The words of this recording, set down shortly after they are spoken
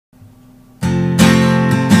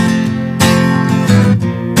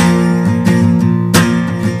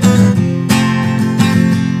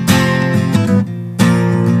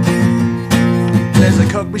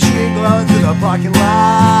close to the parking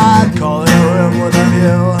lot, calling a room with a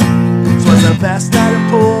view. This was the best night of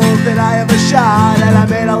pool that I ever shot, and I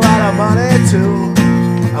made a lot of money too.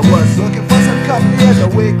 I was looking for some company at the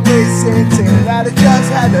weekly scene, thinking that it just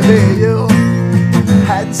had to be you.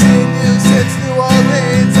 Hadn't seen you since New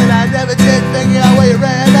Orleans, and I never did figure out where you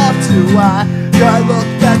ran up to. I looked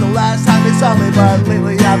back the last time you saw me, but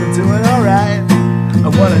lately I've been doing alright. I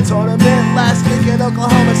won a tournament last week in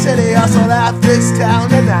Oklahoma City, I sold out this town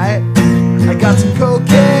tonight. I got some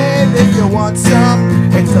cocaine if you want some,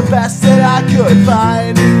 it's the best that I could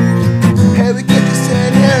find. Hey, we could just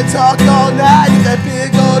sit here and talk all night. That big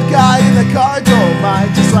old guy in the car don't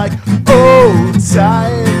mind, just like old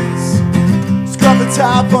times. Scrub the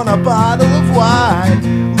top on a bottle of wine,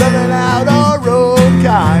 living out our own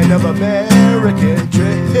kind of American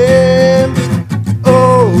dream.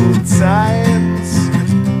 Old times,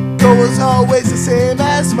 goal was always the same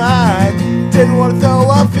as mine. Didn't want to throw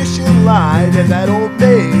a fishing line in that old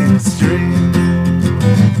main street.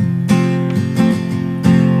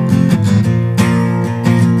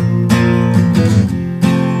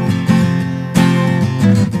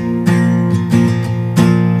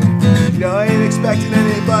 Expecting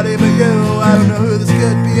anybody but you. I don't know who this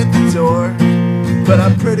could be at the door, but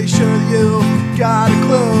I'm pretty sure you got a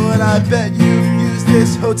clue, and I bet you've used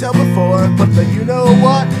this hotel before. Put the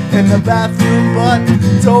you-know-what in the bathroom, but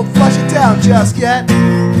don't flush it down just yet.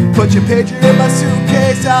 Put your pager in my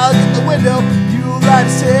suitcase, I'll get the window. You light a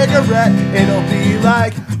cigarette, it'll be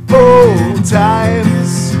like old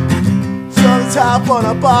times. On the top on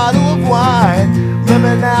a bottle of wine,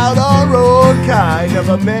 living out our own kind of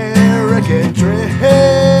American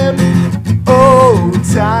dream. Old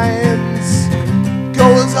times,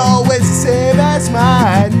 goal was always the same as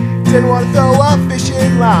mine. Didn't want to throw a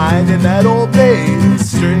fishing line in that old main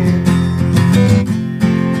stream.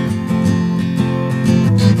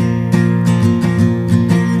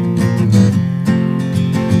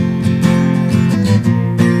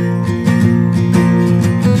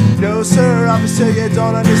 No sir, officer, you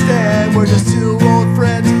don't understand. We're just two old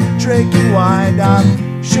friends drinking wine.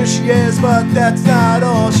 I'm sure she is, but that's not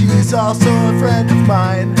all. She's also a friend of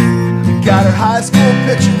mine. Got her high school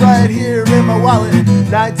picture right here in my wallet,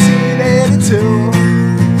 1982.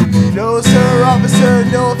 No sir, officer,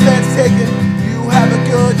 no offense taken. You have a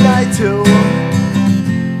good night too.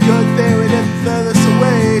 Good thing we didn't throw this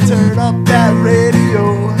away. Turn up that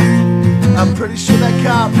radio. I'm pretty sure that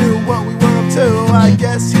cop knew what we were up to. I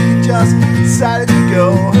guess he just decided to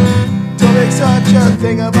go. Don't make such a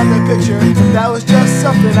thing about the picture, that was just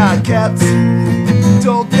something I kept.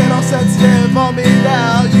 Don't get all sensitive on me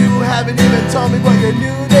now. You haven't even told me what your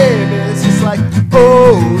new name is. It's like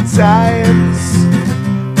old times.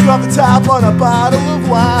 Drop the top on a bottle of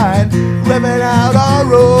wine, living out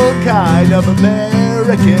our own kind of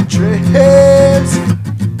American dreams.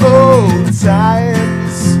 Old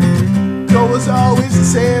times, goal was always the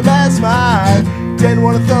same as mine. Didn't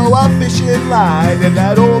want to throw a fishing line in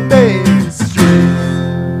that old main street.